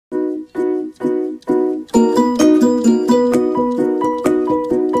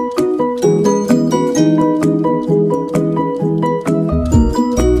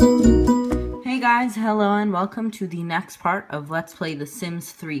welcome to the next part of Let's Play The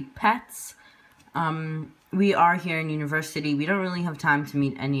Sims 3 Pets. We are here in university. We don't really have time to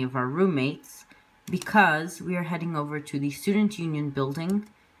meet any of our roommates because we are heading over to the Student Union building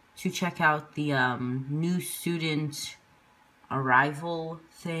to check out the new student arrival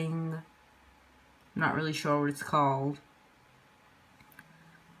thing. I'm not really sure what it's called.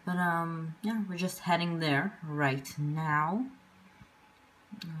 But, yeah, we're just heading there right now.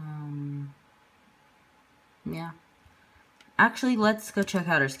 Yeah. Actually, let's go check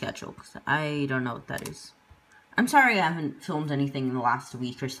out our schedule, because I don't know what that is. I'm sorry I haven't filmed anything in the last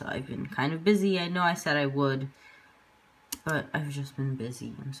week or so. I've been kind of busy. I know I said I would, but I've just been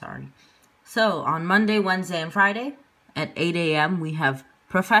busy. I'm sorry. So, on Monday, Wednesday, and Friday, at 8 a.m., we have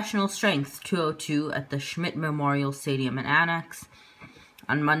Professional Strength 202 at the Schmidt Memorial Stadium and Annex.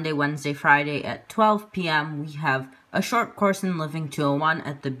 On Monday, Wednesday, Friday, at 12 p.m., we have a short course in Living 201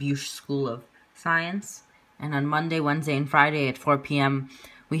 at the Bush School of Science. And on Monday, Wednesday, and Friday at 4 p.m.,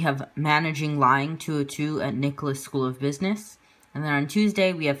 we have Managing Lying 202 at Nicholas School of Business. And then on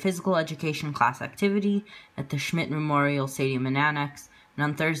Tuesday, we have Physical Education Class Activity at the Schmidt Memorial Stadium and Annex. And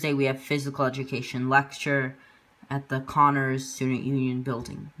on Thursday, we have Physical Education Lecture at the Connors Student Union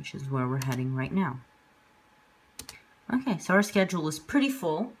building, which is where we're heading right now. Okay, so our schedule is pretty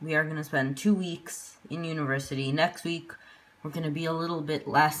full. We are going to spend 2 weeks in university. Next week, we're going to be a little bit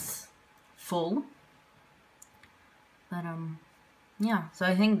less full. But, yeah, so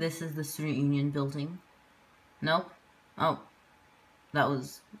I think this is the Student Union building. Nope. Oh, that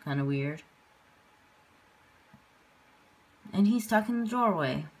was kind of weird. And he's stuck in the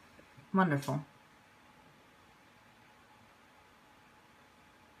doorway. Wonderful.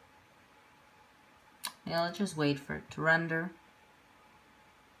 Yeah, let's just wait for it to render.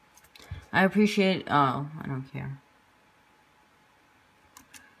 I appreciate... Oh, I don't care.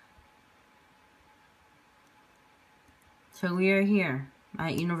 So we are here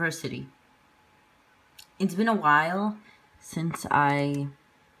at university. It's been a while since I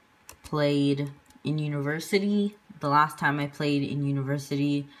played in university. The last time I played in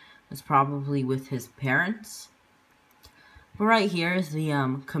university was probably with his parents. But right here is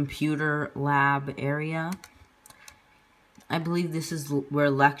the computer lab area. I believe this is where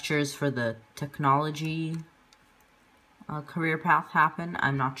lectures for the technology career path happen.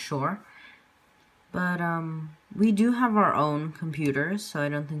 I'm not sure. But we do have our own computers, so I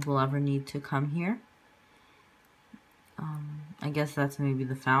don't think we'll ever need to come here. I guess that's maybe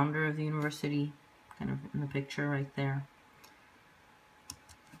the founder of the university, kind of in the picture right there.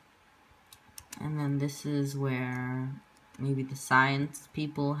 And then this is where maybe the science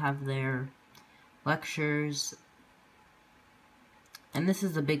people have their lectures. And this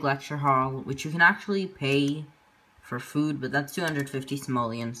is the big lecture hall, which you can actually pay for food, but that's 250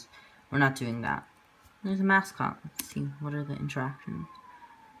 simoleons. We're not doing that. There's a mascot. Let's see. What are the interactions?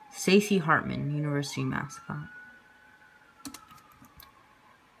 Stacey Hartman, university mascot.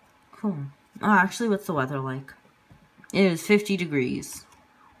 Cool. Oh, actually, what's the weather like? It is 50 degrees.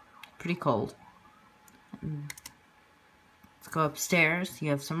 Pretty cold. Let's go upstairs.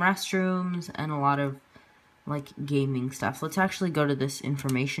 You have some restrooms and a lot of, like, gaming stuff. Let's actually go to this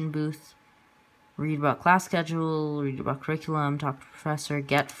information booth. Read about class schedule, read about curriculum, talk to professor,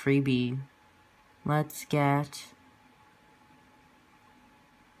 get freebie. Let's get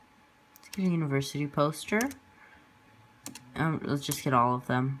a university poster. Let's just get all of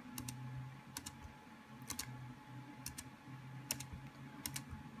them.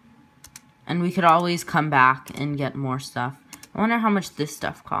 And we could always come back and get more stuff. I wonder how much this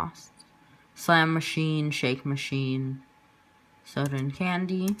stuff costs. Slam machine, shake machine, soda and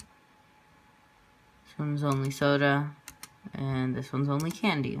candy. This one's only soda, and this one's only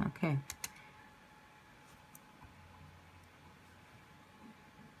candy. Okay.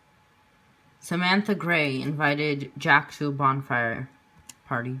 Samantha Gray invited Jack to a bonfire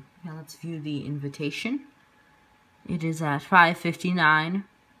party. Now let's view the invitation. It is at 5:59.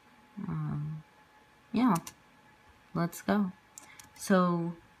 Yeah, let's go.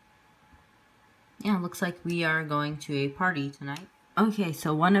 So, yeah, looks like we are going to a party tonight. Okay,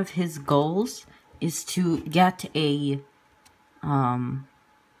 so one of his goals is to get a,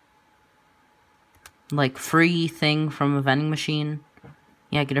 like, free thing from a vending machine.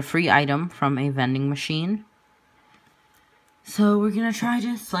 Yeah, get a free item from a vending machine. So we're gonna try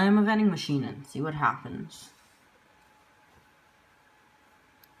to slam a vending machine and see what happens.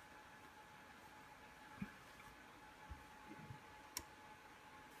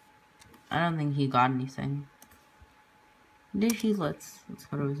 I don't think he got anything. Did he? Let's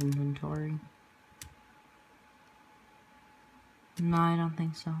go to his inventory. No, I don't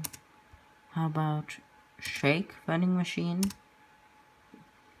think so. How about shake vending machine.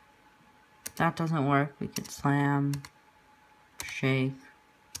 That doesn't work. We could slam, shake,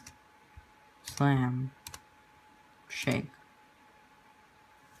 slam, shake.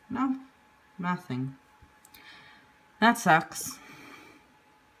 No, nothing. That sucks.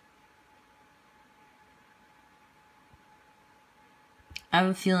 I have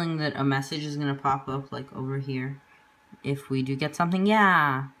a feeling that a message is going to pop up, like, over here. If we do get something.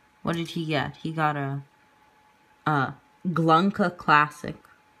 Yeah! What did he get? He got a Glunka Classic.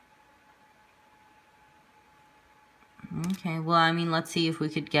 Okay, well, I mean, let's see if we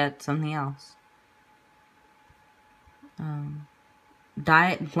could get something else.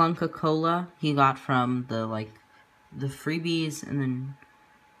 Diet Glunka Cola he got from the, like, the freebies, and then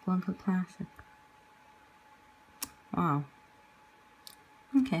Glunka Classic. Wow.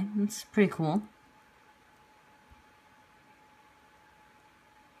 Okay, that's pretty cool.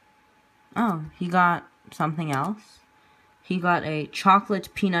 Oh, he got something else. He got a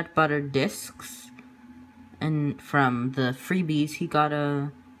chocolate peanut butter discs. And from the freebies, he got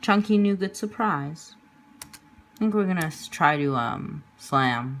a chunky nougat surprise. I think we're gonna try to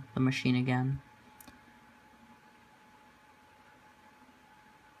slam the machine again.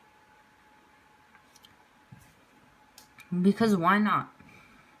 Because why not?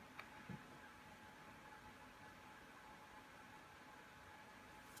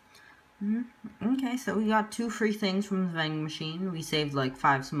 Okay, so we got 2 free things from the vending machine. We saved like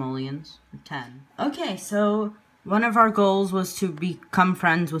 5 simoleons, or 10. Okay, so one of our goals was to become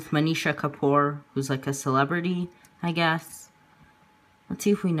friends with Manisha Kapoor, who's like a celebrity, I guess. Let's see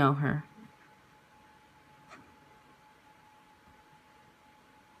if we know her.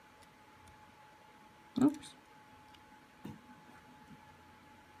 Oops.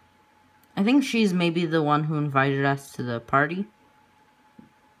 I think she's maybe the one who invited us to the party.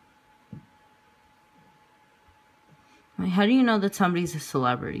 How do you know that somebody's a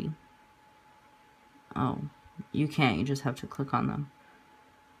celebrity? Oh, you can't. You just have to click on them.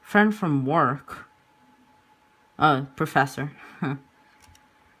 Friend from work. Oh, professor.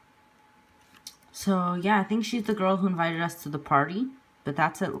 So, yeah, I think she's the girl who invited us to the party. But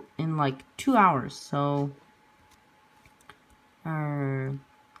that's in like 2 hours. So, or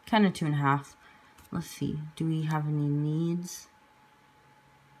kind of 2.5. Let's see. Do we have any needs?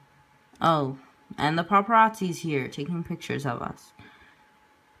 Oh. And the paparazzi's here, taking pictures of us.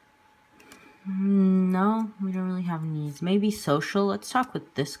 No, we don't really have needs. Maybe social? Let's talk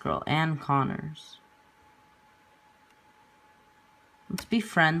with this girl, Ann Connors. Let's be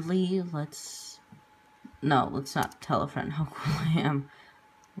friendly. No, let's not tell a friend how cool I am.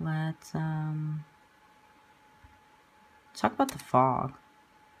 Let's talk about the fog.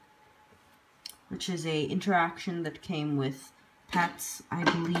 Which is a interaction that came with pets, I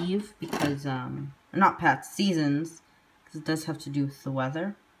believe, because, not pets, seasons, because it does have to do with the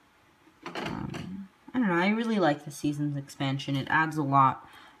weather. I don't know, I really like the seasons expansion. It adds a lot,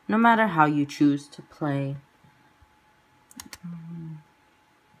 no matter how you choose to play.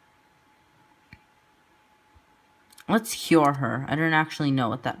 Let's cure her. I don't actually know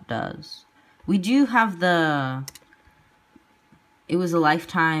what that does. We do have the... It was a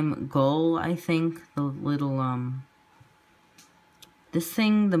lifetime goal, I think. The little, this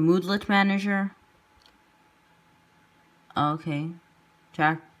thing, the Moodlet Manager. Okay.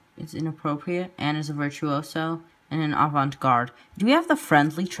 Jack is inappropriate. Anne is a virtuoso. And an avant-garde. Do we have the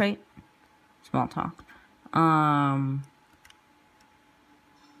friendly trait? Small talk.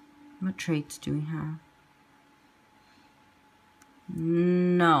 What traits do we have?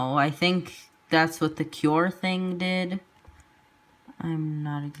 No, I think that's what the cure thing did. I'm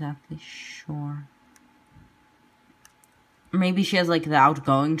not exactly sure. Maybe she has like the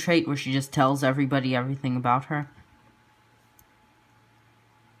outgoing trait where she just tells everybody everything about her.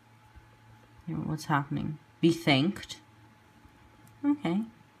 What's happening? Be thanked. Okay.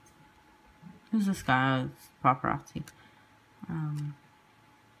 Who's this guy? It's paparazzi.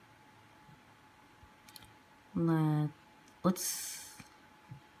 Let's...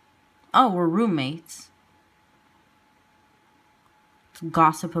 Oh, we're roommates. Let's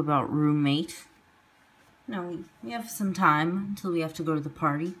gossip about roommate. No, we have some time until we have to go to the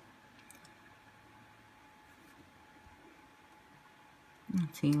party.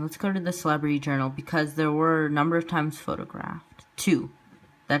 Let's see, let's go to the celebrity journal because there were a number of times photographed. 2.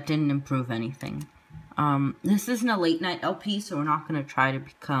 That didn't improve anything. This isn't a late night LP, so we're not going to try to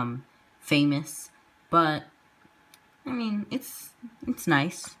become famous. But, I mean, it's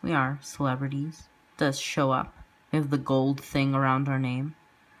nice. We are celebrities. It does show up. We have the gold thing around our name.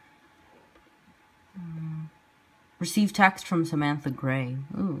 Receive text from Samantha Gray.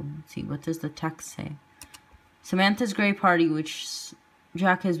 Ooh, let's see, what does the text say? Samantha's Gray party, which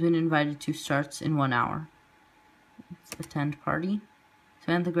Jack has been invited to, starts in 1 hour. Let's attend party.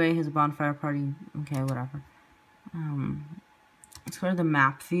 Samantha Gray has a bonfire party. Okay, whatever. Let's go to the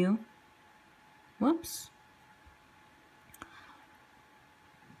map view. Whoops.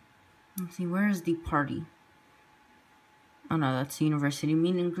 Let's see, where is the party? Oh no, that's the university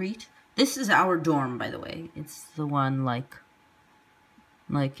meet and greet. This is our dorm, by the way. It's the one, like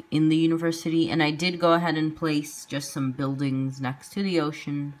in the university. And I did go ahead and place just some buildings next to the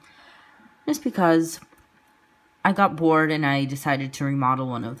ocean. Just because I got bored and I decided to remodel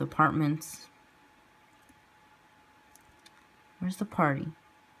one of the apartments. Where's the party?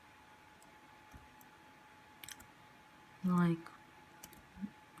 Like,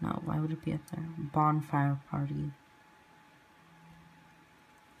 no, why would it be up there? Bonfire party.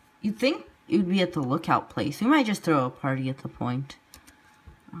 You'd think it would be at the lookout place. We might just throw a party at the point.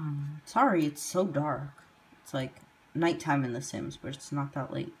 Sorry, it's so dark. It's like nighttime in The Sims, but it's not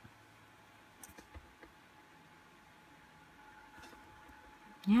that late.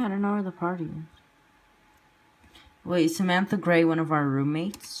 Yeah, I don't know where the party is. Wait, is Samantha Gray one of our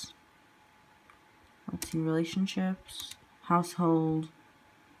roommates? Let's see, relationships, household.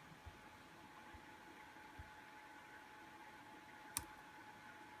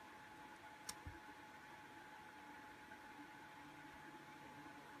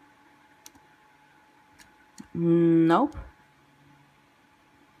 Nope.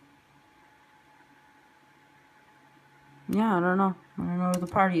 Yeah, I don't know. I don't know where the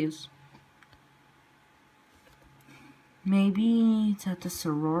party is. Maybe it's at the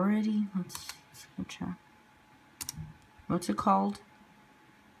sorority. Let's go check. What's it called?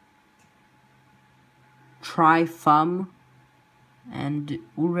 Tri-Fum and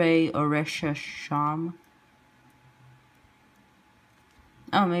Ure Oresha Sham.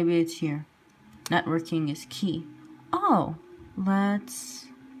 Oh, maybe it's here. Networking is key. Oh, let's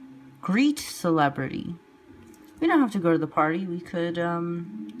greet celebrity. We don't have to go to the party. We could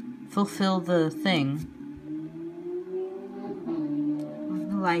fulfill the thing.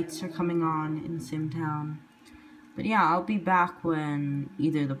 The lights are coming on in Simtown. But yeah, I'll be back when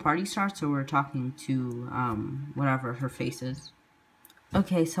either the party starts or we're talking to whatever her face is.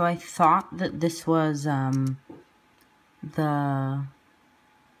 Okay, so I thought that this was the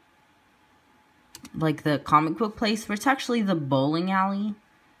comic book place, but it's actually the bowling alley.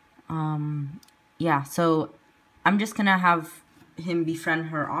 Yeah, so I'm just gonna have him befriend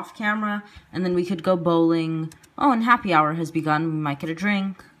her off camera, and then we could go bowling. Oh, and happy hour has begun. We might get a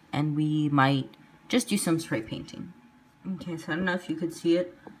drink, and we might just do some spray painting. Okay, so I don't know if you could see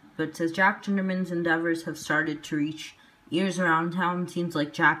it, but it says Jack Tinderman's endeavors have started to reach ears around town. Seems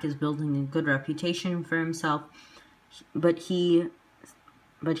like Jack is building a good reputation for himself, but he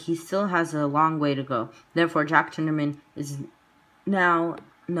still has a long way to go. Therefore, Jack Tinderman is now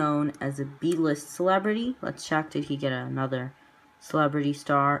known as a B-list celebrity. Let's check, did he get another celebrity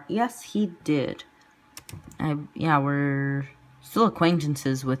star? Yes, he did. Yeah, we're still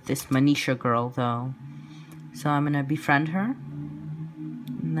acquaintances with this Manisha girl, though. So I'm gonna befriend her.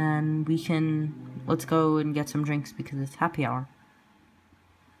 And then let's go and get some drinks because it's happy hour.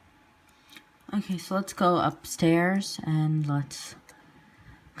 Okay, so let's go upstairs and let's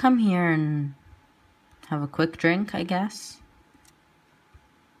come here and have a quick drink, I guess.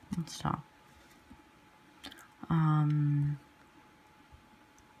 Let's stop.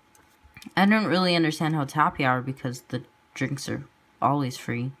 I don't really understand how it's happy hour because the drinks are always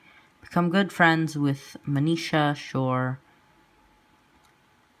free. Become good friends with Manisha, sure.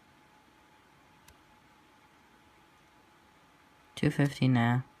 $2.50,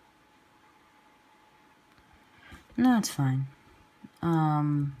 nah. No, it's fine.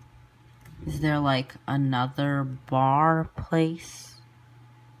 Is there like another bar place?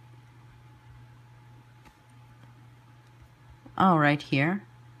 Oh, right here.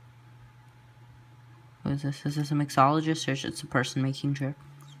 Who is this? Is this a mixologist or is it a person making drinks?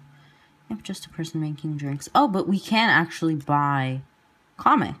 Yep, just a person making drinks. Oh, but we can actually buy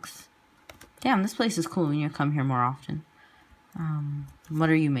comics. Damn, this place is cool. We need to come here more often. What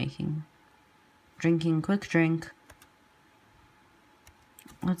are you making? Drinking, quick drink.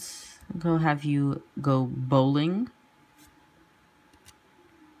 Let's go have you go bowling.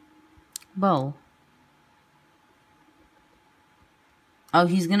 Bowl. Oh,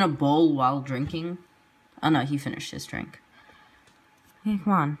 he's gonna bowl while drinking? Oh no, he finished his drink. Okay,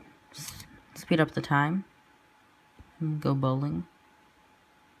 come on. Speed up the time. And go bowling.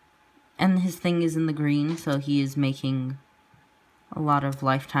 And his thing is in the green, so he is making a lot of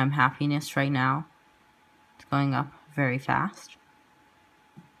lifetime happiness right now. It's going up very fast.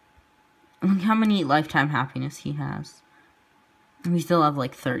 Look how many lifetime happiness he has. And we still have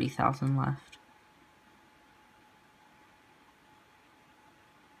like 30,000 left.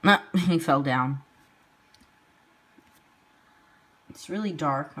 Ah, he fell down. It's really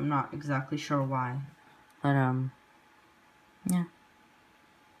dark. I'm not exactly sure why. But, yeah.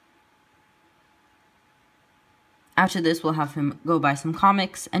 After this, we'll have him go buy some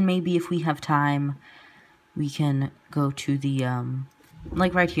comics. And maybe if we have time, we can go to the,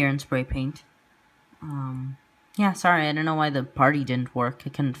 like right here and spray paint. Yeah, sorry, I don't know why the party didn't work. I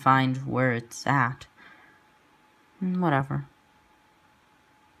couldn't find where it's at. Whatever.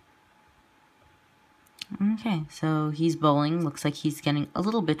 Okay, so he's bowling. Looks like he's getting a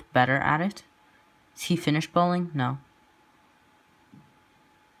little bit better at it. Is he finished bowling? No.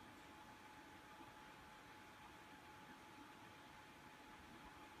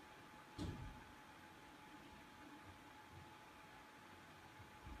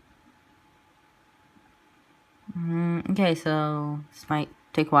 Okay, so this might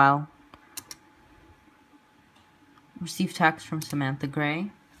take a while. Receive text from Samantha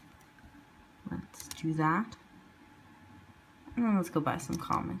Gray. Let's do that. And then let's go buy some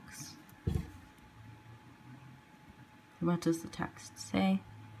comics. What does the text say?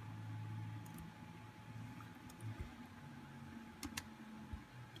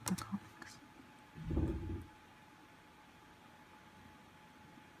 The comics.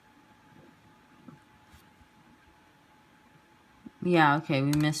 Yeah, okay,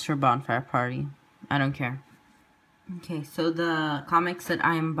 we missed her bonfire party. I don't care. Okay, so the comics that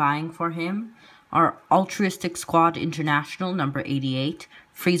I am buying for him are Altruistic Squad International, number 88,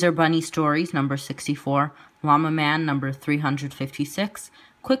 Freezer Bunny Stories, number 64, Llama Man, number 356,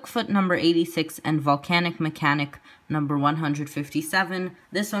 Quickfoot, number 86, and Volcanic Mechanic, number 157.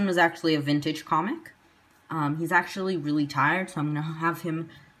 This one was actually a vintage comic. He's actually really tired, so I'm going to have him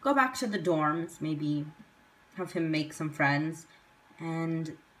go back to the dorms, maybe have him make some friends,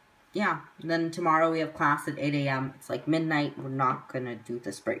 and yeah, then tomorrow we have class at 8 a.m. It's like midnight. We're not going to do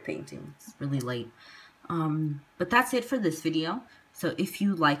the spray painting. It's really late. But that's it for this video. So if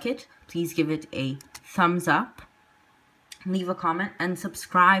you like it, please give it a thumbs up, leave a comment, and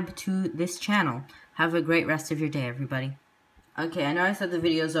subscribe to this channel. Have a great rest of your day, everybody. Okay, I know I said the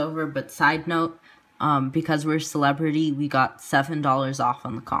video's over, but side note, because we're a celebrity, we got $7 off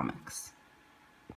on the comics.